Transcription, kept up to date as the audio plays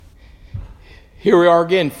Here we are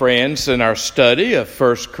again, friends, in our study of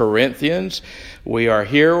 1 Corinthians. We are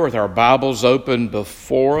here with our Bibles open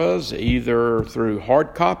before us, either through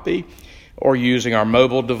hard copy or using our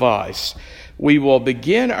mobile device. We will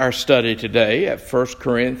begin our study today at 1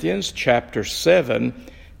 Corinthians chapter 7,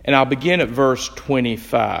 and I'll begin at verse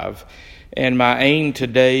 25. And my aim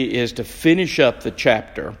today is to finish up the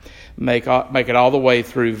chapter, make it all the way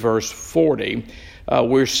through verse 40.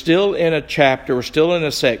 We're still in a chapter, we're still in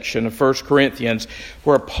a section of 1 Corinthians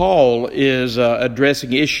where Paul is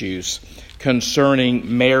addressing issues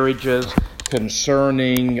concerning marriages,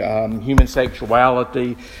 concerning human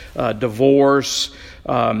sexuality, divorce,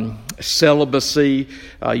 celibacy.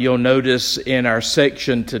 You'll notice in our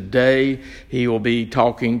section today, he will be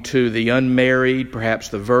talking to the unmarried, perhaps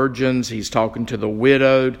the virgins. He's talking to the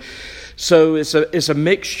widowed. So it's a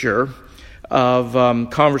mixture of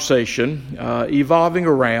conversation evolving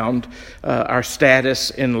around our status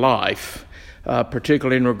in life,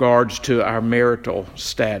 particularly in regards to our marital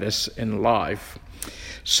status in life.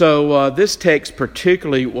 So this text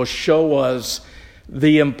particularly will show us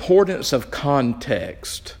the importance of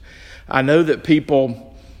context. I know that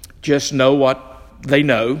people just know what they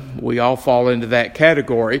know. We all fall into that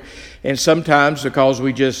category. And sometimes because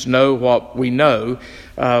we just know what we know,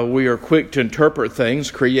 we are quick to interpret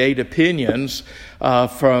things, create opinions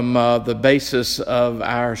from the basis of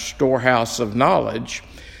our storehouse of knowledge.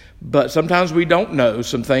 But sometimes we don't know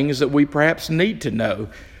some things that we perhaps need to know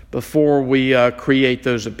before we create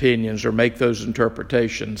those opinions or make those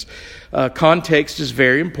interpretations. Context is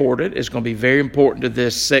very important. It's going to be very important to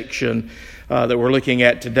this section that we're looking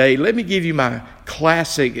at today. Let me give you my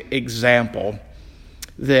classic example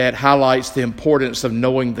that highlights the importance of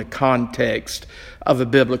knowing the context of a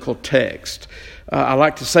biblical text. I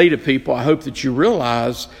like to say to people, I hope that you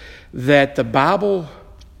realize that the Bible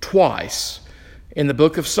twice in the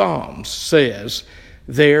book of Psalms says,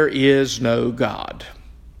 "There is no God."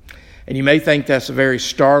 And you may think that's a very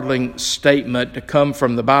startling statement to come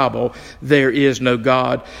from the Bible, there is no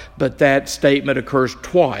God, but that statement occurs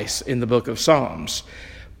twice in the book of Psalms.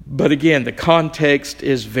 But again, the context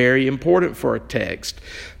is very important for a text,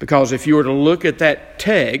 because if you were to look at that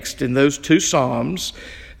text in those two Psalms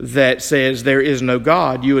that says there is no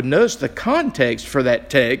God, you would notice the context for that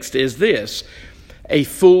text is this: a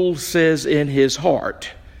fool says in his heart,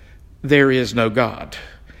 there is no God.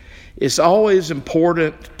 It's always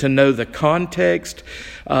important to know the context,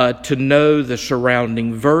 to know the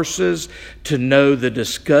surrounding verses, to know the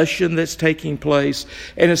discussion that's taking place.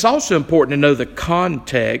 And it's also important to know the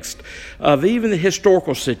context of even the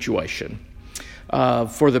historical situation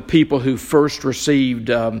for the people who first received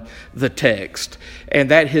the text. And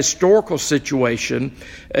that historical situation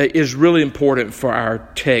is really important for our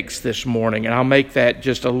text this morning. And I'll make that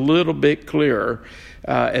just a little bit clearer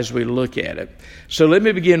as we look at it. So let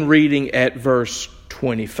me begin reading at verse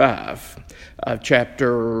 25 of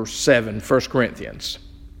chapter 7, 1 Corinthians.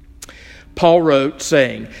 Paul wrote,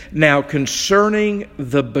 saying, "Now concerning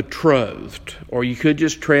the betrothed," or you could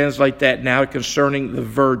just translate that, "now concerning the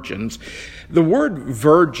virgins." The word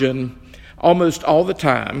virgin, almost all the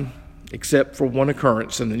time, except for one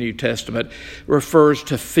occurrence in the New Testament, refers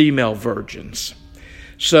to female virgins.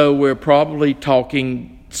 So we're probably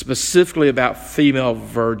talking specifically about female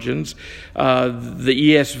virgins. The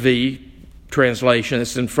ESV translation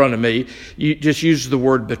that's in front of me, you just uses the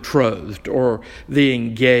word betrothed or the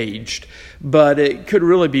engaged, but it could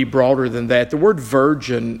really be broader than that. The word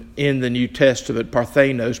virgin in the New Testament,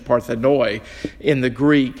 parthenoi in the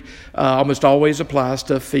Greek, almost always applies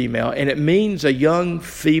to a female, and it means a young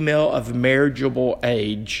female of marriageable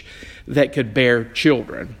age that could bear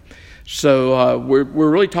children. So we're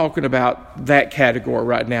really talking about that category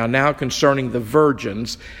right now. Now concerning the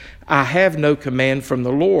virgins, I have no command from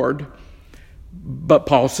the Lord, but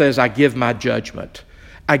Paul says, I give my judgment.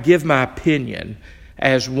 I give my opinion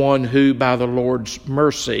as one who by the Lord's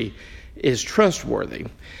mercy is trustworthy.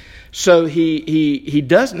 So he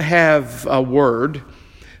doesn't have a word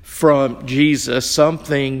from Jesus,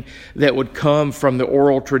 something that would come from the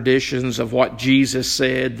oral traditions of what Jesus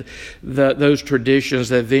said, those traditions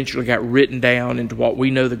that eventually got written down into what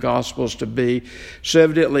we know the Gospels to be. So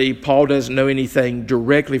evidently, Paul doesn't know anything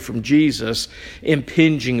directly from Jesus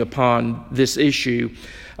impinging upon this issue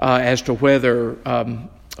as to whether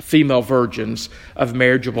female virgins of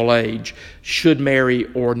marriageable age should marry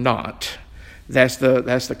or not. That's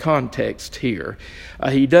the context here.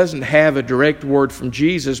 He doesn't have a direct word from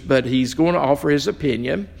Jesus, but he's going to offer his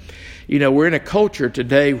opinion. You know, we're in a culture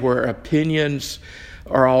today where opinions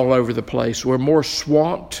are all over the place. We're more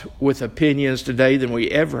swamped with opinions today than we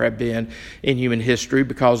ever have been in human history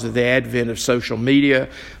because of the advent of social media,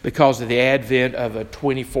 because of the advent of a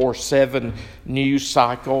 24/7 news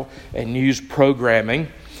cycle and news programming.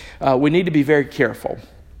 We need to be very careful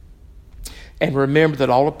and remember that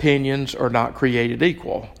all opinions are not created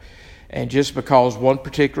equal. And just because one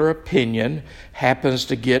particular opinion happens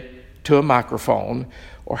to get to a microphone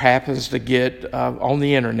or happens to get on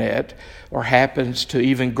the internet or happens to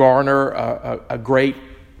even garner a great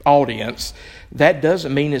audience, that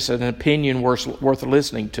doesn't mean it's an opinion worth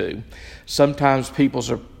listening to. Sometimes people's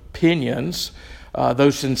opinions, though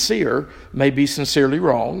sincere, may be sincerely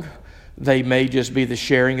wrong. They may just be the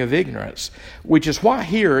sharing of ignorance, which is why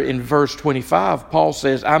here in verse 25, Paul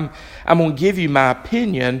says, I'm going to give you my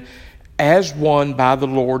opinion as one by the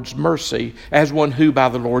Lord's mercy, as one who by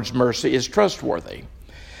the Lord's mercy is trustworthy.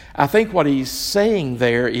 I think what he's saying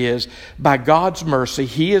there is, by God's mercy,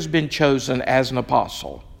 he has been chosen as an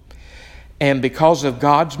apostle. And because of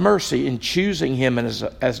God's mercy in choosing him as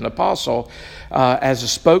an apostle, as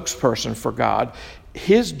a spokesperson for God,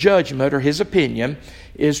 his judgment or his opinion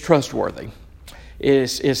is trustworthy.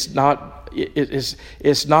 It's not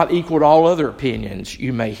equal to all other opinions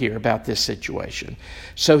you may hear about this situation.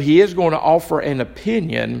 So he is going to offer an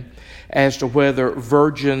opinion as to whether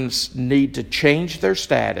virgins need to change their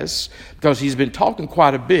status, because he's been talking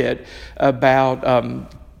quite a bit about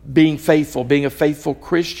being faithful, being a faithful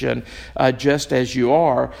Christian, just as you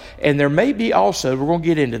are. And there may be also, we're going to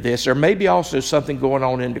get into this, there may be also something going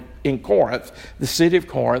on in Corinth, the city of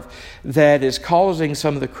Corinth, that is causing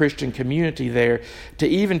some of the Christian community there to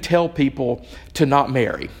even tell people to not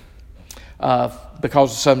marry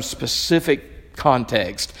because of some specific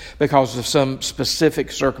context, because of some specific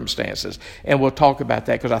circumstances. And we'll talk about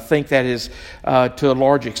that because I think that is to a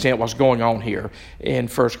large extent what's going on here in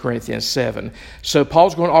 1 Corinthians 7. So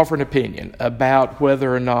Paul's going to offer an opinion about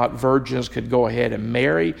whether or not virgins could go ahead and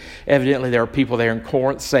marry. Evidently there are people there in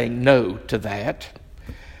Corinth saying no to that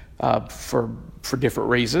for different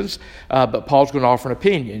reasons. But Paul's going to offer an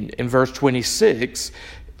opinion. In verse 26,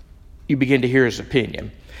 you begin to hear his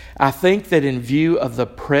opinion. I think that in view of the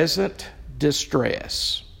present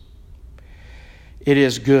distress, it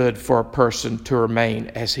is good for a person to remain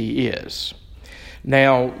as he is.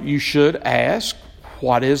 Now, you should ask,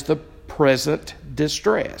 what is the present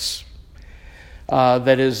distress?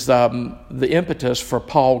 That is the impetus for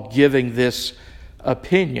Paul giving this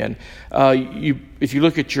opinion. If you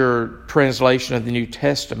look at your translation of the New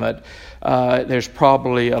Testament, there's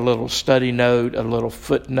probably a little study note, a little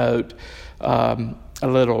footnote, a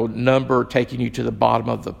little number taking you to the bottom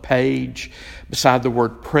of the page beside the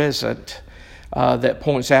word present that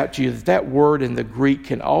points out to you that word in the Greek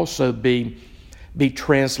can also be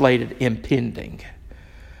translated impending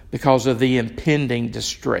because of the impending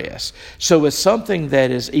distress. So it's something that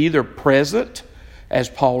is either present, as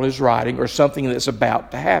Paul is writing, or something that's about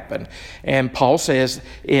to happen. And Paul says,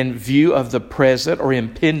 in view of the present or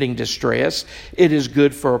impending distress, it is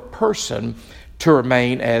good for a person to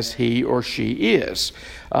remain as he or she is.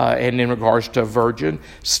 And in regards to a virgin,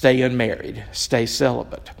 stay unmarried, stay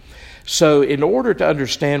celibate. So in order to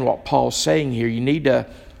understand what Paul's saying here, you need to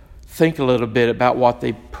think a little bit about what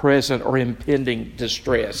the present or impending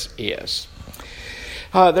distress is.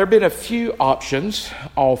 There have been a few options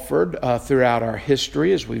offered throughout our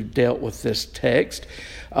history as we've dealt with this text.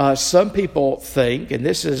 Some people think, and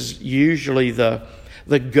this is usually the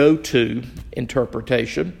go-to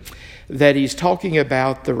interpretation, that he's talking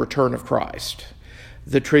about the return of Christ,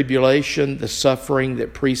 the tribulation, the suffering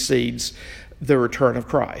that precedes the return of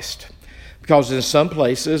Christ. Because in some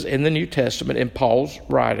places in the New Testament, in Paul's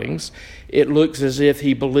writings, it looks as if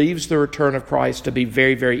he believes the return of Christ to be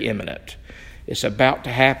very, very imminent. It's about to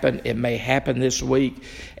happen. It may happen this week.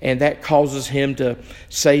 And that causes him to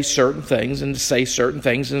say certain things and to say certain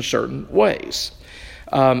things in certain ways.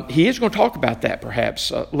 He is going to talk about that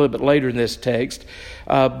perhaps a little bit later in this text,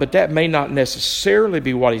 but that may not necessarily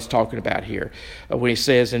be what he's talking about here when he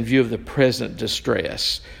says, in view of the present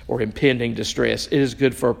distress or impending distress, it is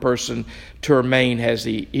good for a person to remain as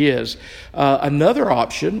he is. Another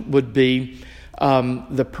option would be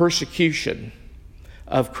the persecution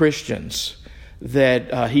of Christians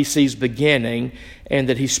that he sees beginning and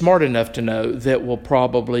that he's smart enough to know that will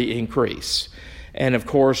probably increase. And of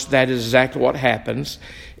course, that is exactly what happens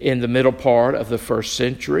in the middle part of the first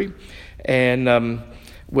century. And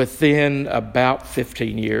within about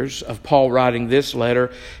 15 years of Paul writing this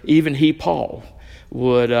letter, even Paul,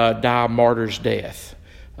 would die a martyr's death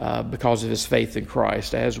because of his faith in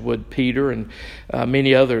Christ, as would Peter and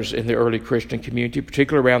many others in the early Christian community,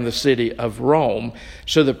 particularly around the city of Rome.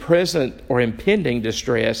 So the present or impending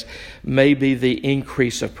distress may be the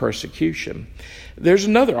increase of persecution. There's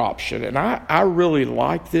another option, and I really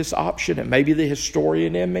like this option. It may be the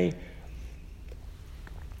historian in me.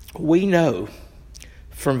 We know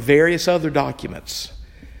from various other documents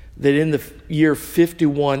that in the year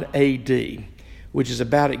 51 AD, which is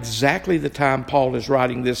about exactly the time Paul is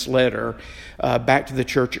writing this letter back to the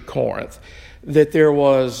church at Corinth, that there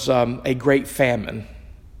was a great famine.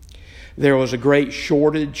 There was a great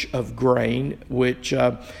shortage of grain, which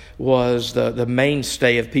was the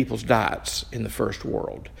mainstay of people's diets in the first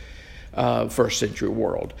century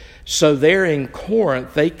world. So there in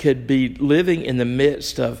Corinth, they could be living in the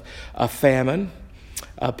midst of a famine.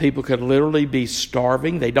 People could literally be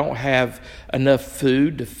starving. They don't have enough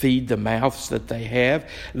food to feed the mouths that they have.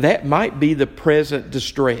 That might be the present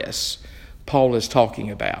distress Paul is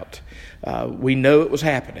talking about. We know it was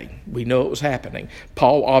happening.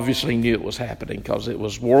 Paul obviously knew it was happening because it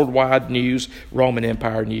was worldwide news, Roman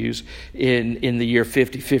Empire news, in the year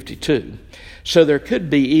 50-52. So there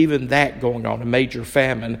could be even that going on, a major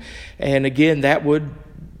famine. And again, that would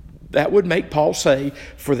make Paul say,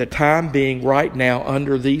 for the time being right now,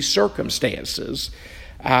 under these circumstances,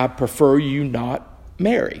 I prefer you not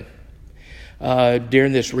marry.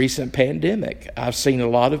 During this recent pandemic, I've seen a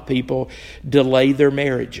lot of people delay their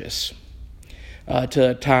marriages to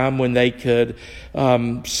a time when they could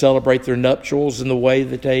celebrate their nuptials in the way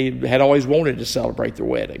that they had always wanted to celebrate their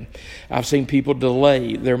wedding. I've seen people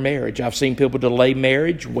delay their marriage. I've seen people delay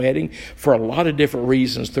marriage, wedding, for a lot of different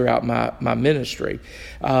reasons throughout my ministry.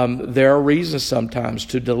 There are reasons sometimes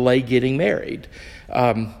to delay getting married.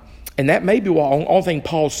 And that may be the only thing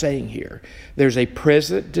Paul's saying here. There's a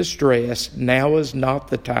present distress. Now is not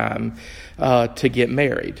the time to get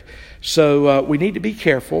married. So we need to be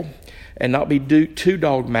careful and not be too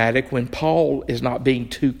dogmatic when Paul is not being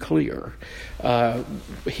too clear.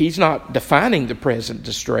 He's not defining the present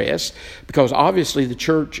distress because obviously the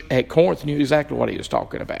church at Corinth knew exactly what he was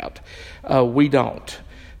talking about. We don't.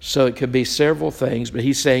 So it could be several things, but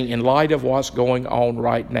he's saying in light of what's going on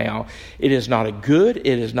right now, it is not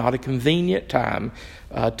a convenient time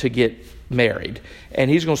to get married. And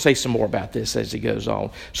he's going to say some more about this as he goes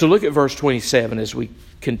on. So look at verse 27 as we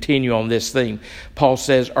continue on this theme. Paul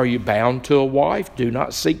says, are you bound to a wife? Do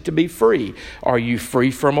not seek to be free. Are you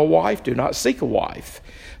free from a wife? Do not seek a wife.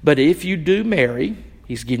 But if you do marry,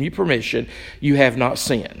 he's giving you permission, you have not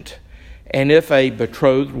sinned. And if a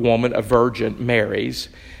betrothed woman, a virgin, marries,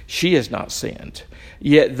 she has not sinned.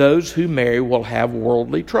 Yet those who marry will have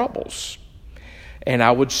worldly troubles. And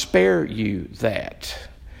I would spare you that.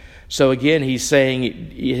 So again, he's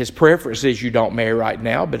saying his preference is you don't marry right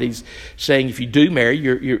now, but he's saying if you do marry,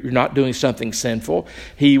 you're not doing something sinful.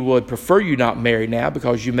 He would prefer you not marry now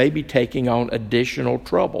because you may be taking on additional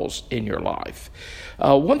troubles in your life.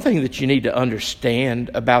 One thing that you need to understand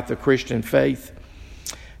about the Christian faith,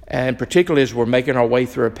 and particularly as we're making our way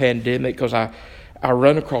through a pandemic, because I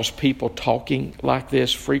run across people talking like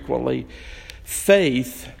this frequently,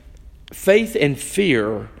 faith and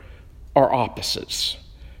fear are opposites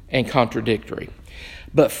and contradictory.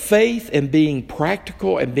 But faith and being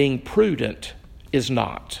practical and being prudent is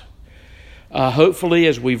not. Hopefully,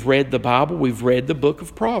 as we've read the Bible, we've read the book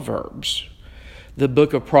of Proverbs. The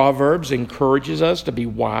book of Proverbs encourages us to be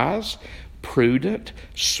wise, prudent,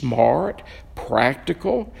 smart,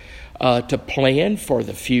 practical, to plan for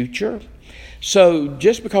the future. So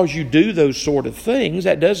just because you do those sort of things,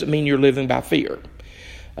 that doesn't mean you're living by fear.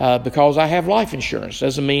 Because I have life insurance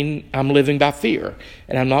doesn't mean I'm living by fear,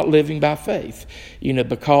 and I'm not living by faith.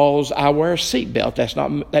 Because I wear a seatbelt,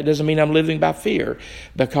 that doesn't mean I'm living by fear.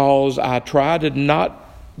 Because I try to not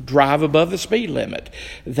drive above the speed limit,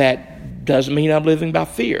 that doesn't mean I'm living by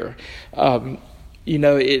fear.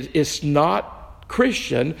 It's not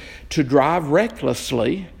Christian to drive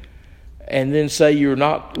recklessly and then say you're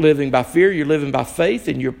not living by fear, you're living by faith,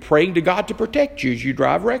 and you're praying to God to protect you as you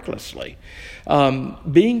drive recklessly.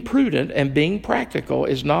 Being prudent and being practical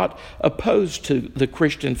is not opposed to the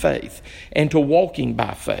Christian faith and to walking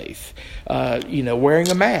by faith. Wearing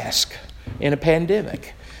a mask in a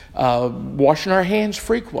pandemic, washing our hands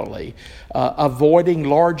frequently, avoiding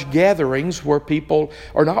large gatherings where people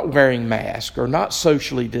are not wearing masks or not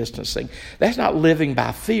socially distancing. That's not living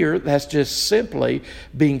by fear. That's just simply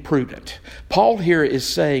being prudent. Paul here is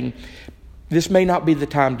saying this may not be the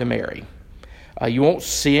time to marry. You won't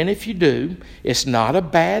sin if you do. It's not a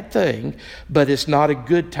bad thing, but it's not a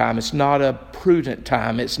good time. It's not a prudent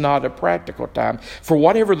time. It's not a practical time. For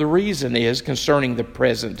whatever the reason is concerning the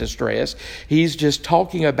present distress, he's just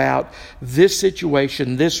talking about this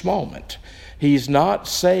situation, this moment. He's not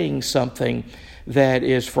saying something that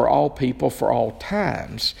is for all people, for all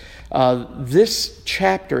times. This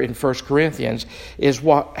chapter in 1 Corinthians is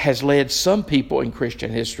what has led some people in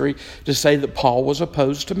Christian history to say that Paul was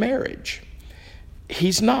opposed to marriage.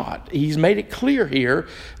 He's not. He's made it clear here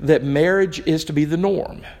that marriage is to be the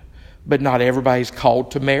norm. But not everybody's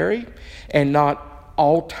called to marry, and not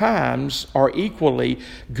all times are equally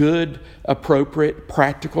good, appropriate,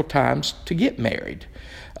 practical times to get married.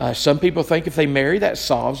 Some people think if they marry, that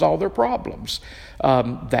solves all their problems.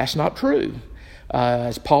 That's not true.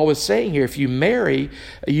 As Paul was saying here, if you marry,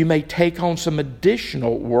 you may take on some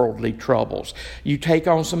additional worldly troubles. You take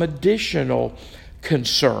on some additional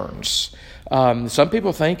concerns. Some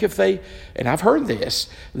people think if they, and I've heard this,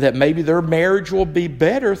 that maybe their marriage will be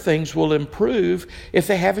better, things will improve if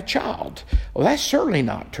they have a child. Well, that's certainly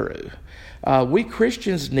not true. We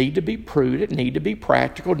Christians need to be prudent, need to be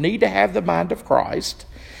practical, need to have the mind of Christ,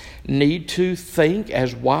 need to think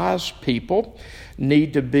as wise people,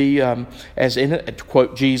 need to be, to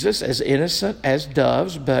quote Jesus, as innocent as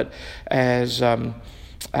doves, but as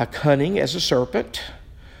cunning as a serpent.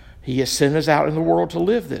 He has sent us out in the world to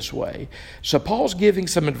live this way. So Paul's giving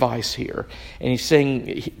some advice here. And he's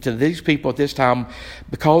saying to these people at this time,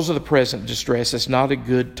 because of the present distress, it's not a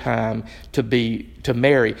good time to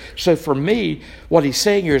marry. So for me, what he's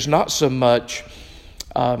saying here is not so much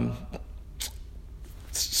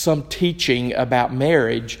some teaching about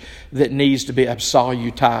marriage that needs to be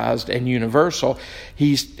absolutized and universal.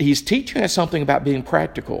 He's teaching us something about being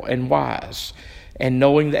practical and wise, and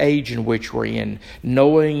knowing the age in which we're in,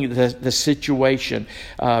 knowing the situation,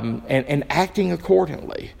 and acting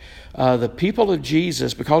accordingly. The people of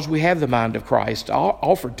Jesus, because we have the mind of Christ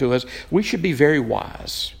offered to us, we should be very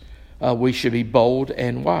wise. We should be bold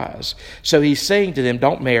and wise. So he's saying to them,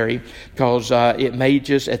 don't marry, because it may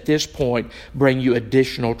just at this point bring you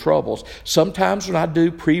additional troubles. Sometimes when I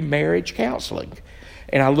do pre-marriage counseling,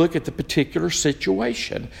 and I look at the particular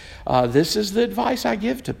situation, this is the advice I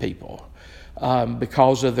give to people.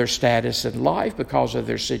 Because of their status in life, because of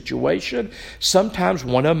their situation. Sometimes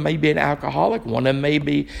one of them may be an alcoholic, one of them may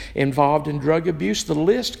be involved in drug abuse. The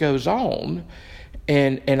list goes on.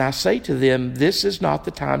 And I say to them, this is not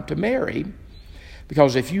the time to marry.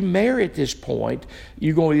 Because if you marry at this point,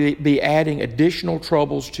 you're going to be adding additional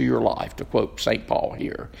troubles to your life, to quote St. Paul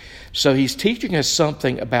here. So he's teaching us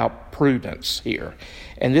something about prudence here.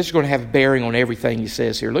 And this is going to have a bearing on everything he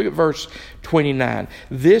says here. Look at verse 29.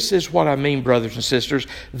 This is what I mean, brothers and sisters.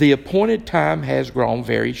 The appointed time has grown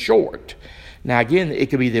very short. Now again,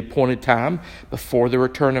 it could be the appointed time before the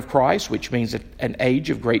return of Christ, which means an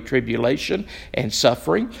age of great tribulation and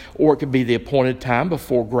suffering. Or it could be the appointed time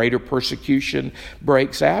before greater persecution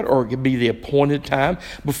breaks out. Or it could be the appointed time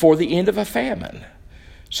before the end of a famine.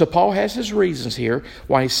 So Paul has his reasons here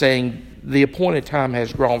why he's saying the appointed time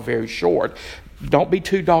has grown very short. Don't be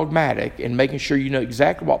too dogmatic in making sure you know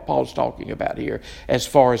exactly what Paul's talking about here as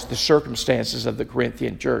far as the circumstances of the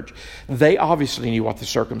Corinthian church. They obviously knew what the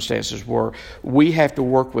circumstances were. We have to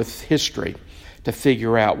work with history to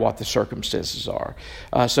figure out what the circumstances are.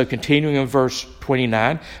 So continuing in verse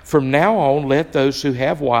 29, from now on, let those who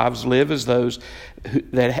have wives live as though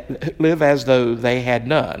they had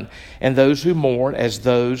none, and those who mourn as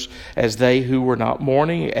they who were not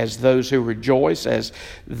mourning, as those who rejoice as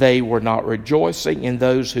they were not rejoicing, and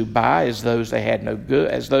those who buy as they had no good,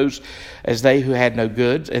 as they who had no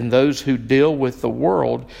goods, and those who deal with the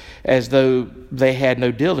world as though they had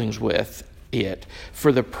no dealings with it.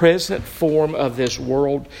 For the present form of this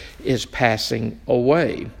world is passing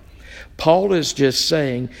away. Paul is just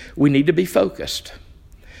saying we need to be focused.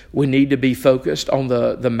 We need to be focused on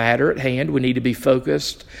the matter at hand. We need to be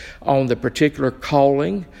focused on the particular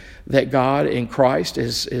calling that God in Christ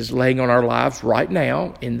is laying on our lives right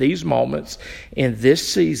now, in these moments, in this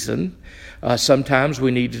season. Sometimes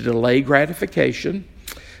we need to delay gratification.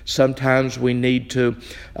 Sometimes we need to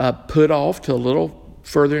put off to a little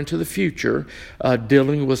further into the future,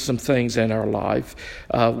 dealing with some things in our life.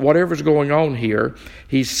 Whatever's going on here,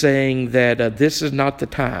 he's saying that this is not the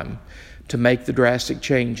time to make the drastic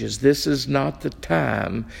changes. This is not the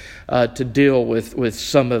time to deal with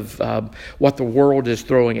some of what the world is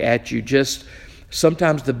throwing at you. Just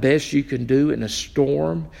sometimes the best you can do in a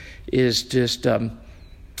storm is just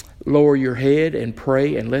lower your head and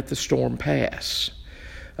pray and let the storm pass.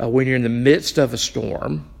 When you're in the midst of a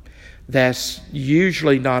storm, that's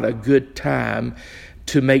usually not a good time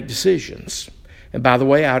to make decisions. And by the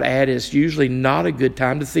way, I would add it's usually not a good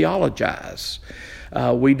time to theologize.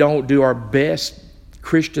 We don't do our best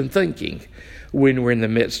Christian thinking when we're in the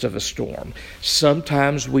midst of a storm.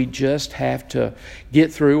 Sometimes we just have to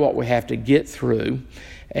get through what we have to get through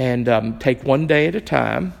and take one day at a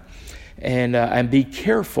time and be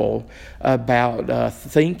careful about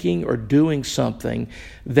thinking or doing something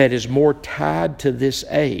that is more tied to this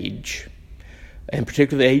age, and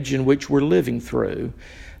particularly the age in which we're living through,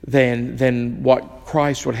 than what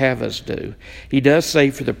Christ would have us do. He does say,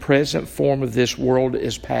 for the present form of this world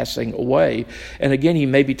is passing away. And again, he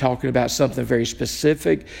may be talking about something very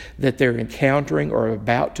specific that they're encountering or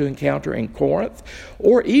about to encounter in Corinth,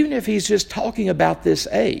 or even if he's just talking about this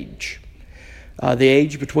age, the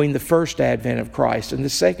age between the first advent of Christ and the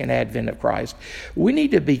second advent of Christ. We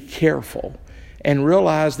need to be careful and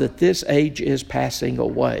realize that this age is passing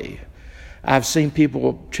away. I've seen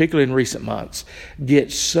people, particularly in recent months,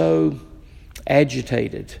 get so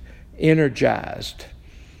agitated, energized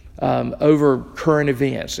over current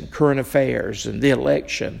events and current affairs and the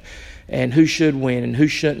election and who should win and who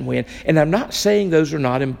shouldn't win. And I'm not saying those are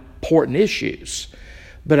not important issues,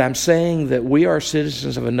 but I'm saying that we are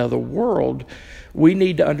citizens of another world. We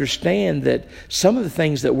need to understand that some of the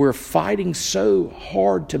things that we're fighting so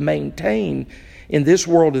hard to maintain in this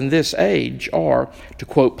world, in this age, are, to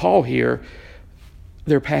quote Paul here,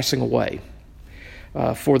 they're passing away.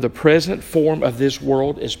 For the present form of this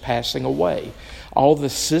world is passing away. All the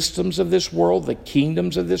systems of this world, the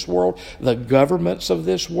kingdoms of this world, the governments of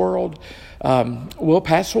this world will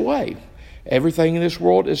pass away. Everything in this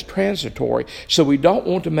world is transitory. So we don't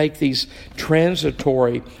want to make these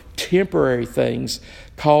transitory, temporary things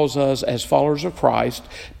cause us as followers of Christ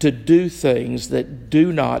to do things that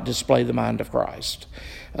do not display the mind of Christ.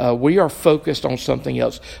 We are focused on something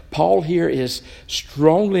else. Paul here is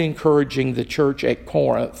strongly encouraging the church at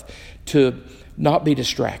Corinth to not be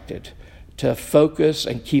distracted, to focus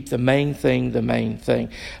and keep the main thing the main thing.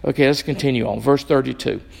 Okay, let's continue on. Verse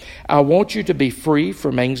 32. I want you to be free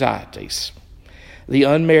from anxieties. The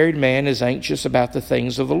unmarried man is anxious about the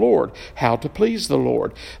things of the Lord, how to please the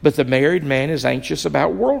Lord. But the married man is anxious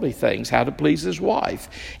about worldly things, how to please his wife.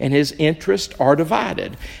 And his interests are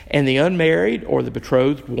divided. And the unmarried or the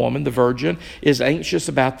betrothed woman, the virgin, is anxious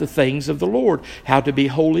about the things of the Lord, how to be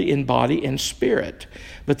holy in body and spirit.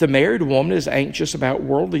 But the married woman is anxious about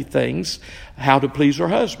worldly things, how to please her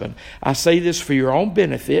husband. I say this for your own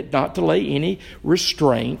benefit, not to lay any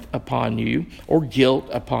restraint upon you or guilt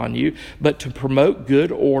upon you, but to promote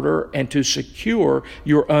good order and to secure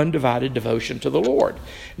your undivided devotion to the Lord.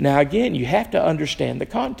 Now again, you have to understand the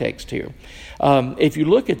context here. If you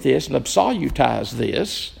look at this and absolutize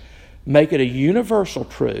this, make it a universal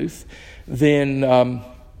truth, then,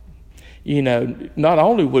 not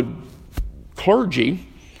only would clergy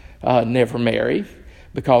never marry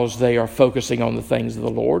because they are focusing on the things of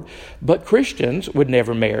the Lord, but Christians would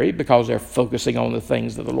never marry because they're focusing on the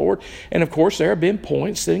things of the Lord. And of course, there have been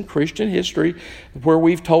points in Christian history where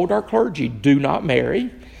we've told our clergy, do not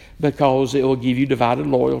marry because it will give you divided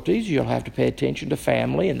loyalties. You'll have to pay attention to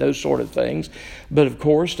family and those sort of things. But of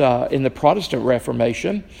course, in the Protestant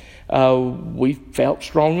Reformation, we felt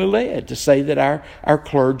strongly led to say that our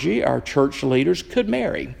clergy, our church leaders could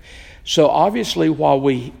marry. So obviously, while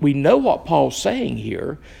we know what Paul's saying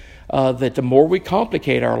here, that the more we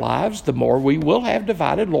complicate our lives, the more we will have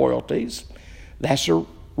divided loyalties. That's a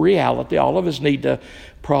reality. All of us need to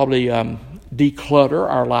probably declutter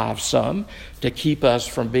our lives some to keep us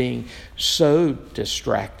from being so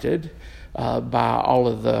distracted by all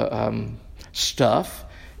of the stuff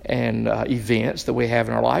and events that we have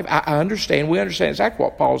in our life. We understand exactly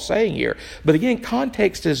what Paul's saying here. But again,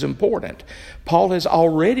 context is important. Paul has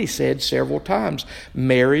already said several times,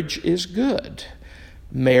 marriage is good.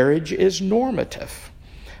 Marriage is normative.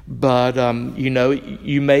 But,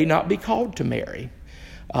 you may not be called to marry.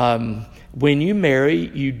 When you marry,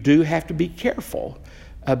 you do have to be careful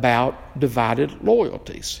about divided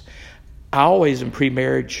loyalties. I always, in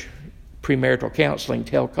premarital counseling,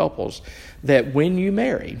 tell couples that when you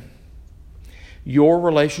marry, your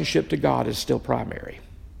relationship to God is still primary.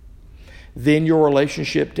 Then your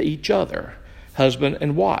relationship to each other, husband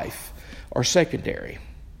and wife, are secondary.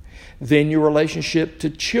 Then your relationship to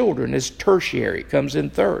children is tertiary, it comes in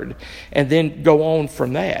third, and then go on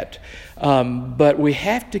from that. But we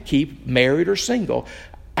have to keep, married or single,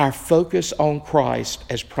 our focus on Christ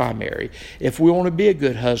as primary. If we want to be a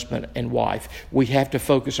good husband and wife, we have to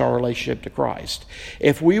focus our relationship to Christ.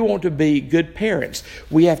 If we want to be good parents,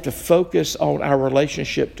 we have to focus on our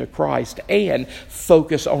relationship to Christ and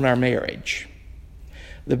focus on our marriage.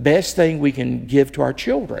 The best thing we can give to our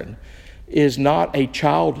children is not a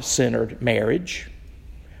child-centered marriage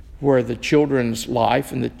where the children's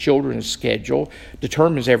life and the children's schedule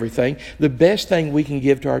determines everything. The best thing we can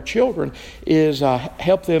give to our children is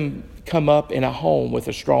help them come up in a home with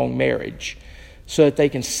a strong marriage so that they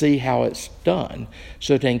can see how it's done,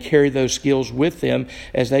 so that they can carry those skills with them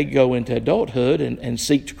as they go into adulthood and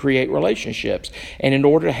seek to create relationships. And in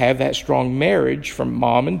order to have that strong marriage from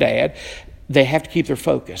mom and dad, they have to keep their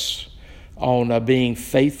focus on being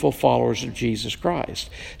faithful followers of Jesus Christ.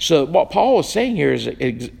 So what Paul is saying here is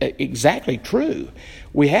exactly true.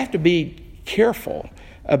 We have to be careful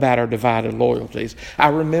about our divided loyalties. I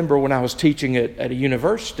remember when I was teaching at a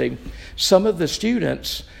university, some of the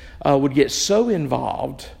students would get so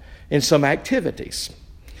involved in some activities.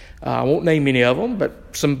 I won't name any of them,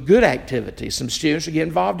 but some good activities. Some students would get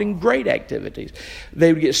involved in great activities.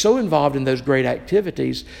 They would get so involved in those great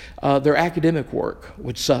activities, their academic work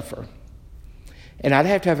would suffer. And I'd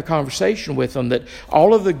have to have a conversation with them that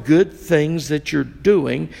all of the good things that you're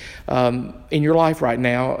doing in your life right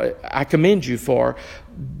now, I commend you for,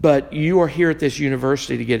 but you are here at this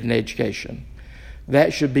university to get an education.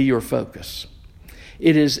 That should be your focus.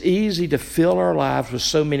 It is easy to fill our lives with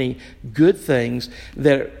so many good things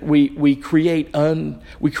that we create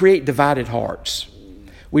divided hearts.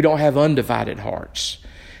 We don't have undivided hearts.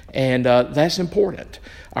 And that's important.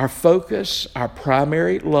 Our focus, our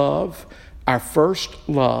primary love, our first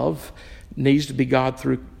love needs to be God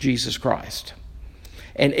through Jesus Christ.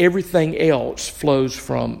 And everything else flows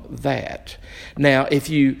from that. Now, if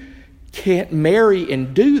you can't marry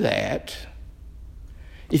and do that,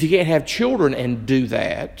 if you can't have children and do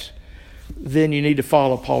that, then you need to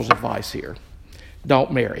follow Paul's advice here.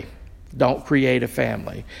 Don't marry. Don't create a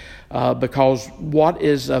family. Because what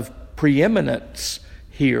is of preeminence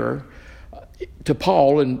here to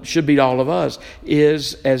Paul, and should be to all of us,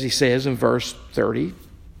 is, as he says in verse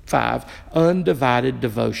 35, undivided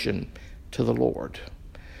devotion to the Lord.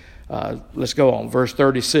 Let's go on. Verse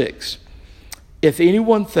 36. If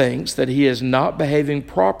anyone thinks that he is not behaving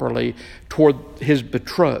properly toward his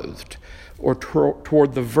betrothed or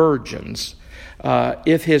toward the virgins,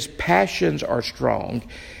 if his passions are strong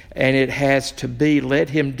and it has to be, let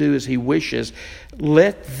him do as he wishes,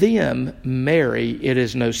 let them marry, it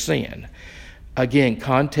is no sin. Again,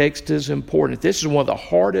 context is important. This is one of the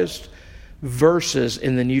hardest verses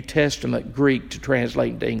in the New Testament Greek to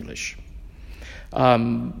translate into English. You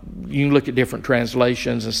can look at different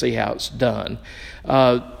translations and see how it's done.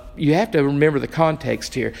 You have to remember the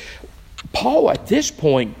context here. Paul, at this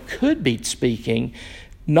point, could be speaking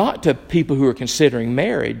not to people who are considering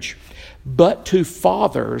marriage, but to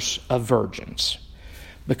fathers of virgins.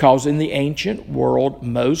 Because in the ancient world,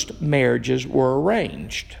 most marriages were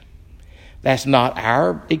arranged. That's not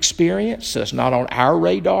our experience. That's not on our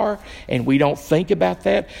radar, and we don't think about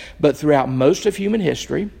that. But throughout most of human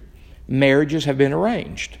history, marriages have been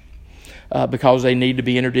arranged because they need to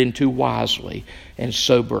be entered into wisely and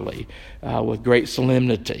soberly, with great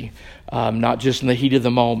solemnity, not just in the heat of the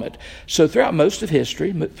moment. So throughout most of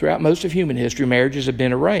human history, marriages have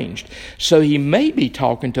been arranged. So he may be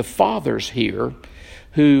talking to fathers here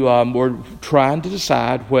who were trying to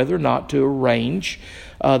decide whether or not to arrange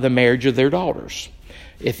the marriage of their daughters.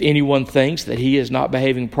 If anyone thinks that he is not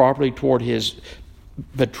behaving properly toward his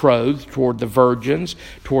betrothed, toward the virgins,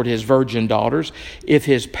 toward his virgin daughters, if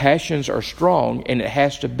his passions are strong, and it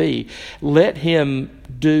has to be, let him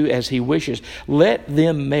do as he wishes. Let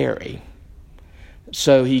them marry.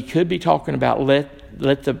 So he could be talking about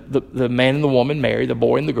let the man and the woman marry, the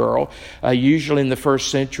boy and the girl. Usually in the first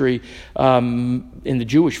century, in the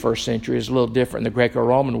Jewish first century, is a little different in the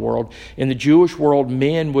Greco-Roman world. In the Jewish world,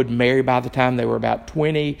 men would marry by the time they were about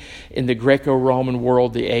 20. In the Greco-Roman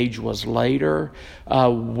world, the age was later.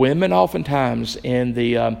 Women oftentimes in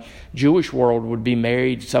the Jewish world would be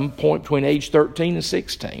married some point between age 13 and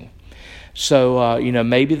 16. So,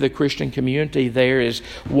 maybe the Christian community there is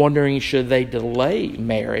wondering, should they delay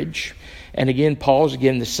marriage? And again, Paul's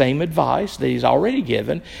given the same advice that he's already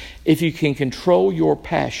given. If you can control your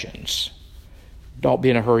passions, don't be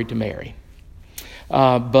in a hurry to marry.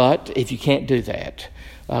 But if you can't do that,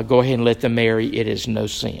 go ahead and let them marry. It is no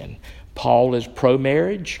sin. Paul is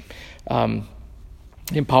pro-marriage. And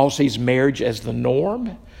Paul sees marriage as the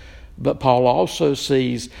norm. But Paul also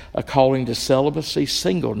sees a calling to celibacy,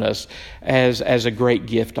 singleness, as a great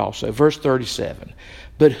gift also. Verse 37,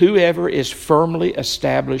 but whoever is firmly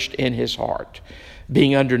established in his heart,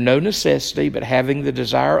 being under no necessity, but having the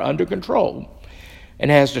desire under control, and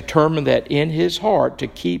has determined that in his heart to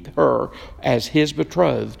keep her as his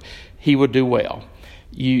betrothed, he would do well.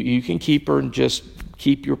 you can keep her and just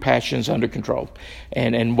keep your passions under control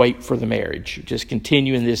and wait for the marriage. Just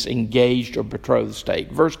continue in this engaged or betrothed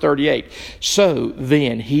state. Verse 38, so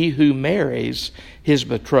then he who marries his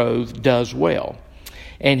betrothed does well,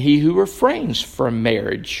 and he who refrains from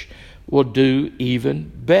marriage will do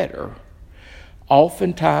even better.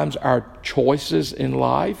 Oftentimes our choices in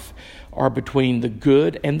life are between the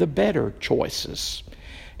good and the better choices.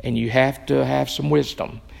 And you have to have some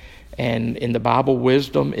wisdom. And in the Bible,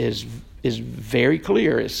 wisdom is very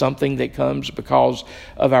clear. It's something that comes because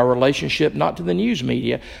of our relationship, not to the news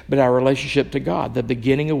media, but our relationship to God. The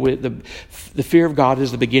beginning of the fear of God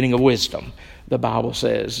is the beginning of wisdom, the Bible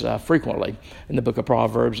says frequently in the book of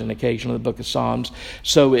Proverbs and occasionally in the book of Psalms.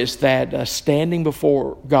 So it's that standing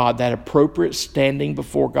before God, that appropriate standing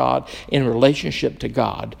before God in relationship to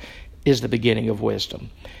God is the beginning of wisdom.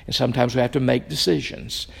 And sometimes we have to make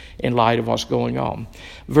decisions in light of what's going on.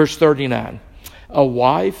 Verse 39. A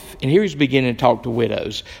wife, and here he's beginning to talk to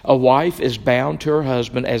widows, a wife is bound to her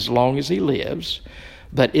husband as long as he lives,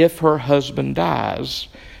 but if her husband dies,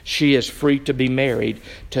 she is free to be married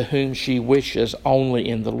to whom she wishes only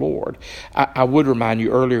in the Lord. I would remind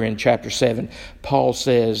you earlier in chapter 7, Paul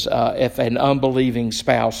says if an unbelieving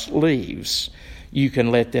spouse leaves, you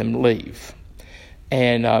can let them leave.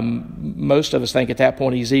 And most of us think at that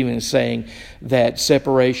point he's even saying that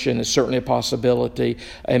separation is certainly a possibility,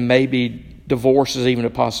 and maybe divorce is even a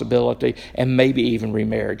possibility, and maybe even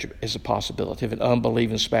remarriage is a possibility if an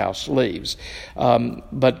unbelieving spouse leaves.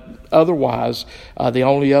 But otherwise, the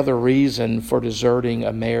only other reason for deserting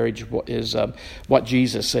a marriage is what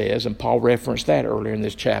Jesus says, and Paul referenced that earlier in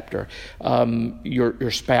this chapter,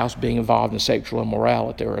 your spouse being involved in sexual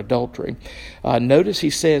immorality or adultery. Notice he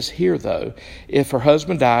says here, though, if her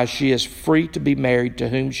husband dies, she is free to be married to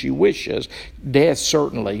whom she wishes. Death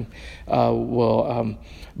certainly will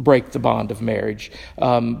break the bond of marriage.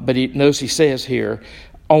 But notice he says here,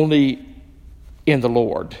 only in the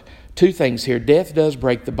Lord. Two things here. Death does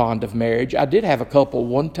break the bond of marriage. I did have a couple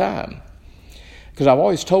one time, because I've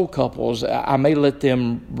always told couples, I may let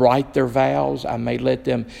them write their vows. I may let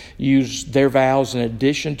them use their vows in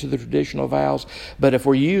addition to the traditional vows. But if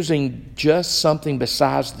we're using just something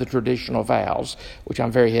besides the traditional vows, which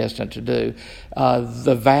I'm very hesitant to do,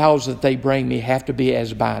 the vows that they bring me have to be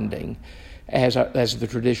as binding as the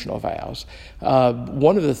traditional vows.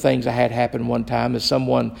 One of the things I had happen one time is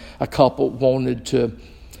a couple wanted to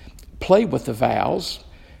play with the vows,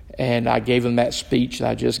 and I gave them that speech that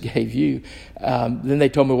I just gave you. Then they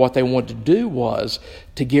told me what they wanted to do was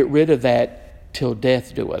to get rid of that till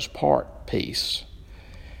death do us part piece.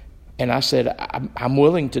 And I said, I'm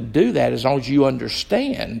willing to do that as long as you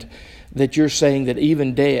understand that you're saying that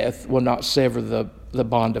even death will not sever the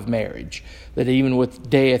bond of marriage, that even with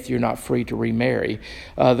death you're not free to remarry.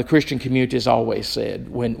 The Christian community has always said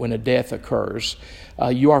when a death occurs,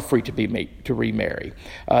 you are free to remarry.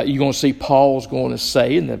 You're going to see Paul's going to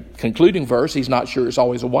say in the concluding verse, he's not sure it's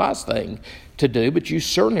always a wise thing to do, but you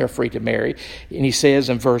certainly are free to marry. And he says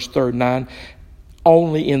in verse 39,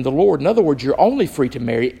 only in the Lord. In other words, you're only free to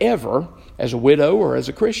marry ever, as a widow or as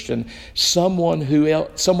a Christian, someone who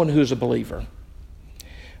is a believer.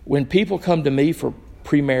 When people come to me for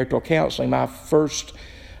premarital counseling, my first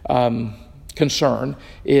concern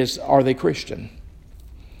is, are they Christian?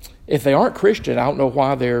 If they aren't Christian, I don't know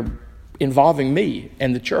why they're involving me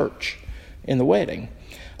and the church in the wedding.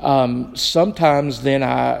 Sometimes then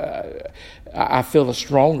I feel a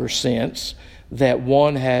stronger sense that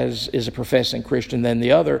one is a professing Christian than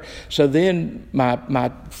the other. So then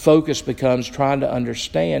my focus becomes trying to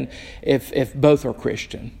understand if both are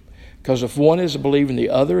Christian. Because if one is a believer and the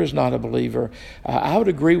other is not a believer, I would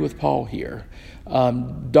agree with Paul here.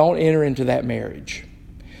 Don't enter into that marriage.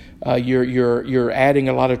 You're adding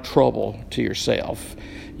a lot of trouble to yourself.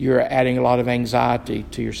 You're adding a lot of anxiety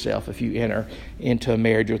to yourself if you enter into a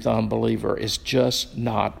marriage with an unbeliever. It's just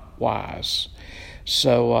not wise.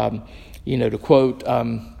 So, to quote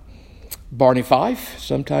Barney Fife,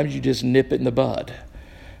 sometimes you just nip it in the bud.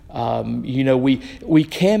 We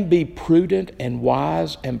can be prudent and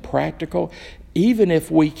wise and practical, even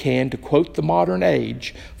if we can, to quote the modern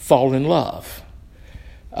age, fall in love.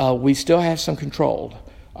 We still have some control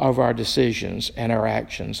over our decisions and our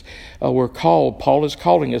actions. Paul is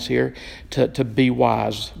calling us here to be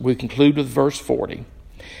wise. We conclude with verse 40.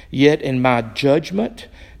 Yet in my judgment,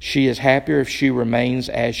 she is happier if she remains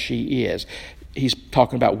as she is. He's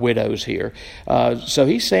talking about widows here. So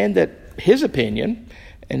he's saying that his opinion,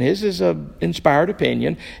 and his is an inspired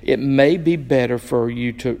opinion, it may be better for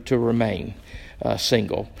you to remain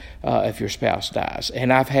single if your spouse dies.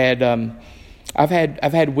 And I've had I've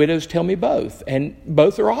had widows tell me both, and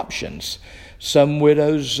both are options. Some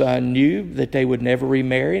widows knew that they would never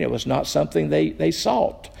remarry, and it was not something they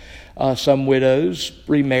sought. Some widows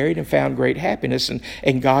remarried and found great happiness,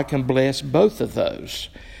 and God can bless both of those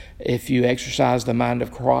if you exercise the mind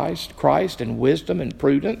of Christ and wisdom and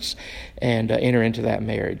prudence and enter into that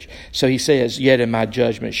marriage. So he says, yet in my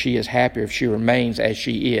judgment she is happier if she remains as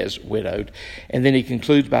she is, widowed. And then he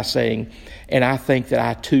concludes by saying, and I think that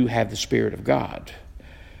I too have the Spirit of God.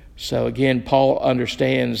 So again, Paul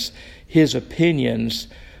understands his opinions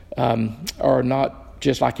are not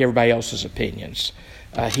just like everybody else's opinions.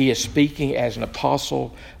 He is speaking as an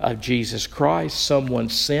apostle of Jesus Christ, someone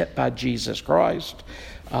sent by Jesus Christ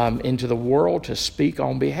into the world to speak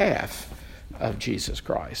on behalf of Jesus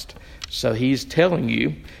Christ. So he's telling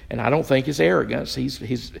you, and I don't think it's arrogance. He's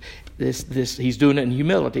doing it in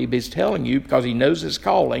humility, but he's telling you because he knows his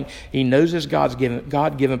calling. He knows his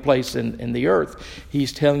God-given place in the earth.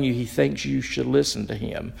 He's telling you he thinks you should listen to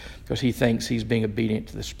him because he thinks he's being obedient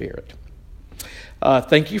to the Spirit.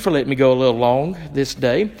 Thank you for letting me go a little long this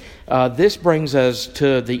day. This brings us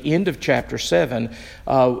to the end of chapter 7.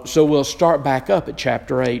 So we'll start back up at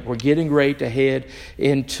chapter 8. We're getting ready to head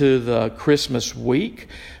into the Christmas week.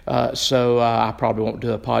 So I probably won't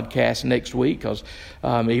do a podcast next week because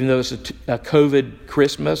even though it's a COVID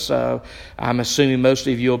Christmas, I'm assuming most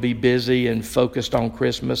of you will be busy and focused on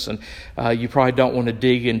Christmas. And you probably don't want to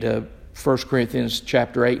dig into 1 Corinthians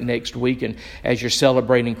chapter 8 next week, and as you're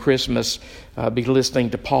celebrating Christmas, be listening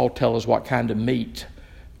to Paul tell us what kind of meat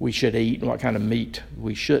we should eat and what kind of meat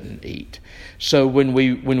we shouldn't eat. So when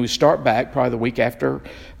we start back, probably the week after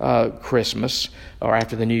Christmas or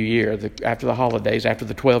after the New Year, after the holidays, after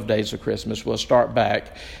the 12 days of Christmas, we'll start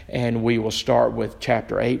back and we will start with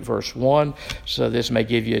chapter 8, verse 1. So this may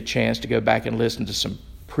give you a chance to go back and listen to some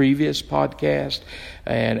previous podcast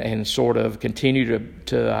and sort of continue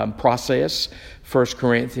to process 1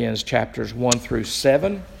 Corinthians chapters 1 through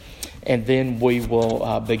 7, and then we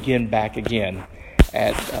will begin back again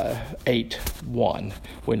at 8:1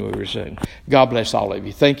 when we resume. God bless all of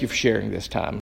you. Thank you for sharing this time.